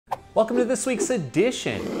Welcome to this week's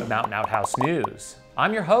edition of Mountain Outhouse News.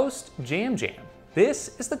 I'm your host, Jam.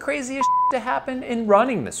 This is the craziest to happen in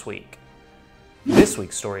running this week. This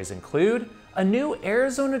week's stories include a new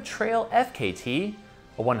Arizona Trail FKT,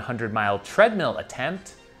 a 100-mile treadmill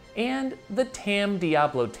attempt, and the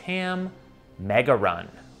Tam-Diablo-Tam MegaRun.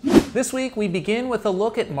 This week we begin with a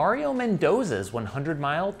look at Mario Mendoza's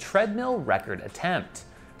 100-mile treadmill record attempt.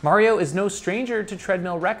 Mario is no stranger to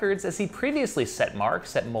treadmill records as he previously set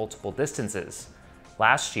marks at multiple distances.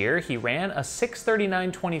 Last year, he ran a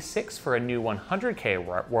 6:39.26 for a new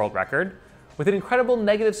 100K world record with an incredible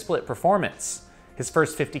negative split performance. His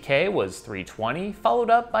first 50K was 3:20, followed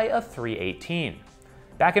up by a 3:18.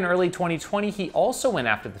 Back in early 2020, he also went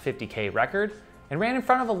after the 50K record and ran in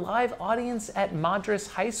front of a live audience at Madras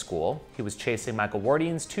High School. He was chasing Michael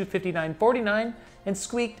Wardian's 2:59.49 and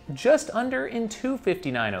squeaked just under in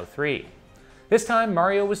 2:59.03. This time,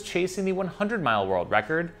 Mario was chasing the 100-mile world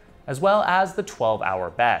record, as well as the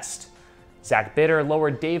 12-hour best. Zach Bitter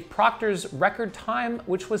lowered Dave Proctor's record time,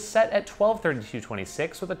 which was set at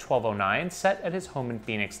 12:32.26 with a 12:09 set at his home in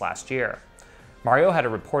Phoenix last year. Mario had a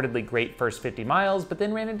reportedly great first 50 miles, but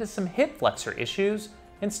then ran into some hip flexor issues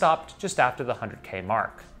and stopped just after the 100K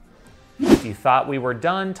mark. If you thought we were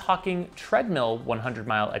done talking treadmill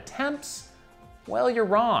 100-mile attempts, well, you're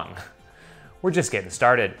wrong. We're just getting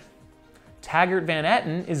started. Taggart Van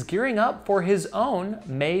Etten is gearing up for his own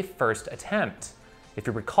May 1st attempt. If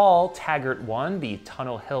you recall, Taggart won the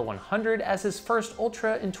Tunnel Hill 100 as his first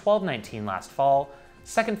ultra in 12:19 last fall,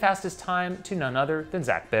 second fastest time to none other than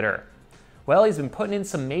Zach Bitter. Well, he's been putting in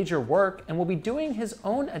some major work and will be doing his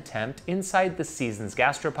own attempt inside the Seasons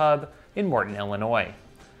Gastropub in Morton, Illinois.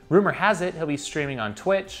 Rumor has it he'll be streaming on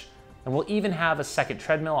Twitch, and will even have a second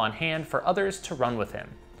treadmill on hand for others to run with him.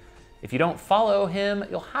 If you don't follow him,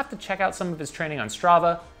 you'll have to check out some of his training on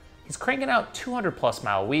Strava. He's cranking out 200+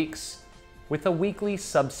 mile weeks with a weekly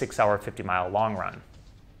sub 6-hour 50-mile long run.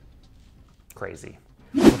 Crazy.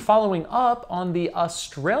 We're following up on the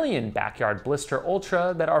Australian Backyard Blister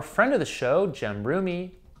Ultra that our friend of the show, Jem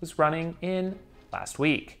Rumi, was running in last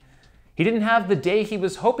week. He didn't have the day he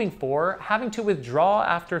was hoping for, having to withdraw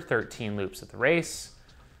after 13 loops of the race.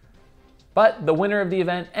 But the winner of the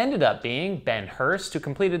event ended up being Ben Hurst, who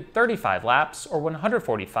completed 35 laps, or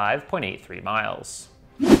 145.83 miles.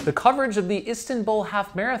 The coverage of the Istanbul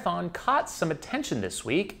Half Marathon caught some attention this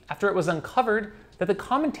week after it was uncovered that the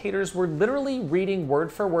commentators were literally reading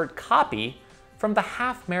word-for-word copy from the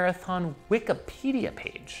half marathon Wikipedia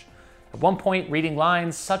page. At one point, reading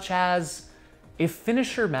lines such as, "If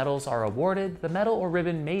finisher medals are awarded, the medal or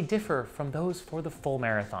ribbon may differ from those for the full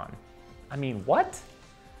marathon." I mean, what?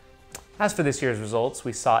 As for this year's results,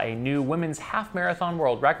 we saw a new women's half marathon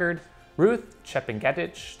world record. Ruth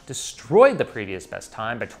Chepngetich destroyed the previous best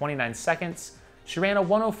time by 29 seconds. She ran a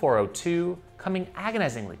 1:04.02, coming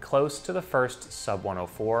agonizingly close to the first sub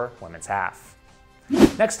 1:04 women's half.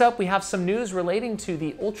 Next up, we have some news relating to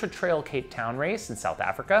the Ultra Trail Cape Town race in South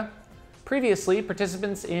Africa. Previously,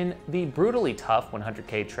 participants in the brutally tough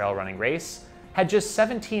 100K trail running race had just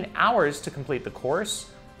 17 hours to complete the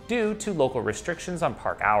course due to local restrictions on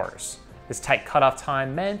park hours. This tight cutoff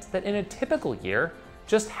time meant that in a typical year,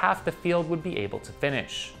 just half the field would be able to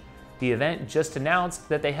finish. The event just announced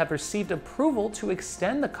that they have received approval to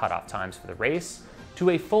extend the cutoff times for the race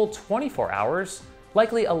to a full 24 hours,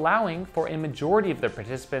 likely allowing for a majority of their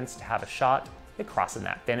participants to have a shot at crossing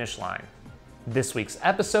that finish line. This week's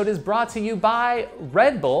episode is brought to you by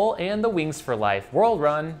Red Bull and the Wings for Life World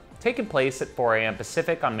Run, taking place at 4 a.m.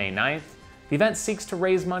 Pacific on May 9th. The event seeks to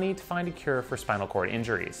raise money to find a cure for spinal cord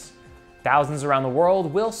injuries. Thousands around the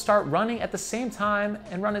world will start running at the same time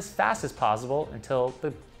and run as fast as possible until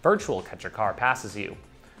the virtual catcher car passes you.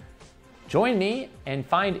 Join me and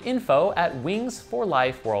find info at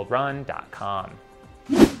wingsforlifeworldrun.com.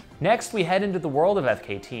 Next, we head into the world of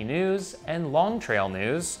FKT news and long trail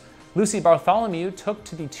news. Lucy Bartholomew took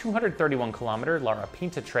to the 231-kilometer La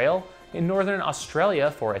Pinta Trail in northern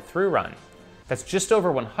Australia for a through run. That's just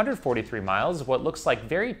over 143 miles of what looks like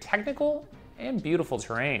very technical and beautiful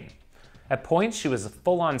terrain. At points, she was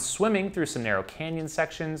full-on swimming through some narrow canyon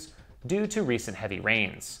sections due to recent heavy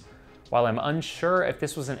rains. While I'm unsure if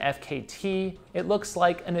this was an FKT, it looks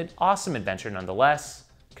like an awesome adventure nonetheless.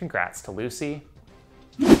 Congrats to Lucy.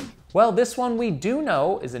 Well, this one we do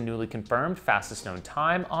know is a newly confirmed fastest known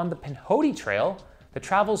time on the Pinhoti Trail that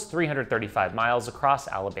travels 335 miles across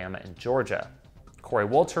Alabama and Georgia. Corey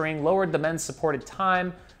Woltering lowered the men's supported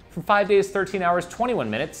time from 5 days, 13 hours, 21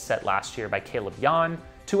 minutes set last year by Caleb Yan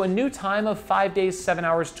to a new time of 5 days, 7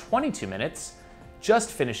 hours, 22 minutes,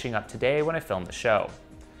 just finishing up today when I filmed the show.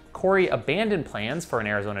 Corey abandoned plans for an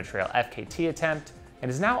Arizona Trail FKT attempt and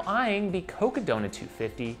is now eyeing the Cocodona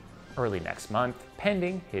 250 early next month,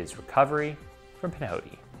 pending his recovery from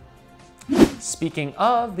Pinhoti. Speaking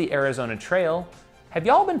of the Arizona Trail, have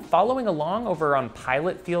y'all been following along over on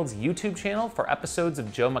Pilot Field's YouTube channel for episodes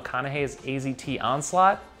of Joe McConaughey's AZT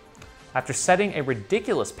Onslaught? After setting a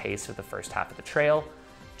ridiculous pace for the first half of the trail,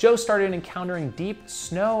 Joe started encountering deep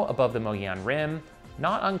snow above the Mogollon Rim,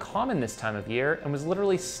 not uncommon this time of year, and was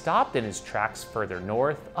literally stopped in his tracks further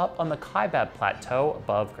north up on the Kaibab Plateau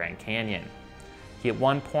above Grand Canyon. He at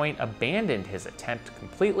one point abandoned his attempt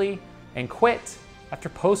completely and quit after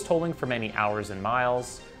post-holing for many hours and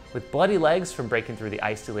miles. With bloody legs from breaking through the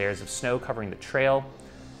icy layers of snow covering the trail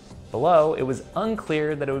below, it was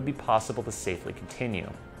unclear that it would be possible to safely continue.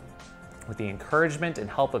 With the encouragement and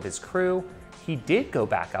help of his crew, he did go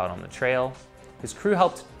back out on the trail. His crew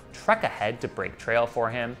helped trek ahead to break trail for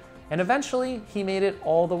him, and eventually he made it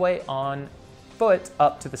all the way on foot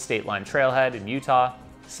up to the state line trailhead in Utah,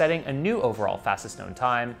 setting a new overall fastest known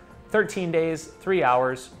time, 13 days, 3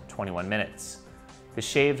 hours, 21 minutes. This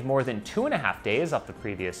shaved more than 2.5 days off the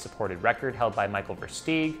previous supported record held by Michael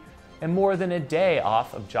Versteeg, and more than a day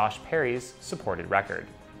off of Josh Perry's supported record.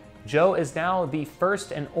 Joe is now the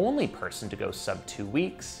first and only person to go sub 2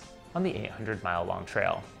 weeks on the 800-mile-long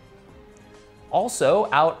trail. Also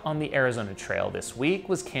out on the Arizona Trail this week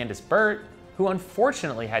was Candace Burt, who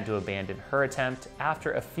unfortunately had to abandon her attempt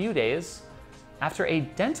after a few days after a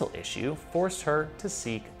dental issue forced her to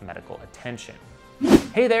seek medical attention.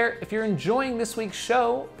 Hey there, if you're enjoying this week's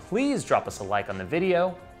show, please drop us a like on the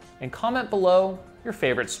video and comment below your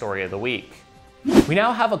favorite story of the week. We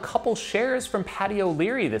now have a couple shares from Patty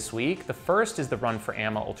O'Leary this week. The first is the Run for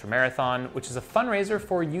AMA Ultramarathon, which is a fundraiser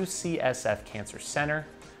for UCSF Cancer Center.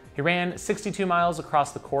 He ran 62 miles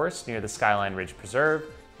across the course near the Skyline Ridge Preserve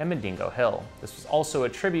and Mendingo Hill. This was also a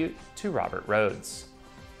tribute to Robert Rhodes.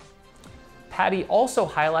 Patty also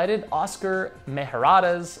highlighted Oscar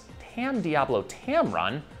Meharada's Tam-Diablo-Tam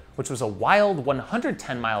run, which was a wild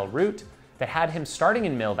 110-mile route that had him starting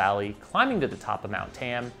in Mill Valley, climbing to the top of Mount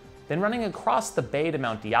Tam, then running across the bay to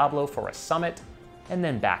Mount Diablo for a summit, and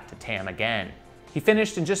then back to Tam again. He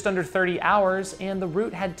finished in just under 30 hours, and the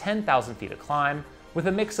route had 10,000 feet to climb, with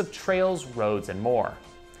a mix of trails, roads, and more.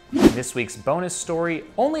 In this week's bonus story,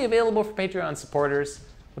 only available for Patreon supporters,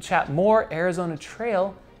 we'll chat more Arizona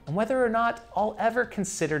Trail and whether or not I'll ever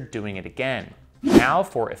consider doing it again. Now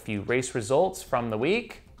for a few race results from the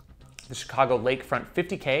week. The Chicago Lakefront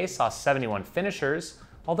 50K saw 71 finishers,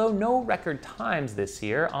 although no record times this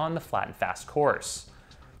year on the flat and fast course.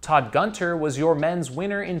 Todd Gunter was your men's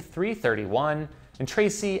winner in 3:31, and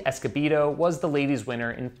Tracy Escobedo was the ladies'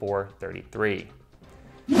 winner in 4:33.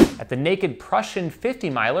 At the Naked Prussian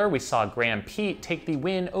 50-miler, we saw Graham Pete take the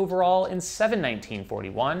win overall in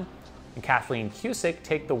 7:19:41, and Kathleen Cusick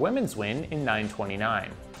take the women's win in 9:29.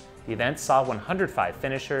 The event saw 105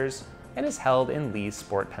 finishers and is held in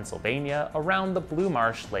Leesport, Pennsylvania, around the Blue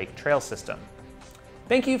Marsh Lake Trail System.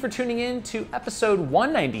 Thank you for tuning in to episode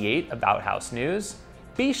 198 of Outhouse News.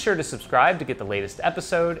 Be sure to subscribe to get the latest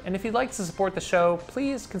episode, and if you'd like to support the show,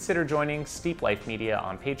 please consider joining Steep Life Media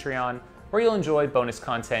on Patreon, where you'll enjoy bonus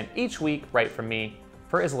content each week right from me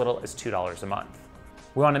for as little as $2 a month.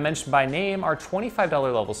 We want to mention by name our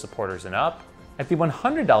 $25 level supporters and up. At the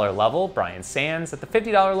 $100 level, Brian Sands. At the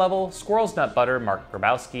 $50 level, Squirrels Nut Butter, Mark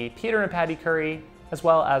Grabowski, Peter and Patty Curry, as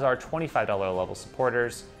well as our $25 level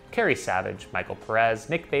supporters, Carrie Savage, Michael Perez,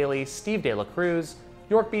 Nick Bailey, Steve De La Cruz,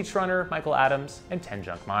 York Beach Runner, Michael Adams, and 10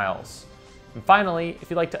 Junk Miles. And finally, if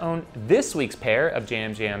you'd like to own this week's pair of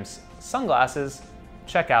JamJam's sunglasses,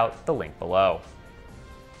 check out the link below.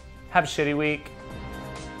 Have a shitty week.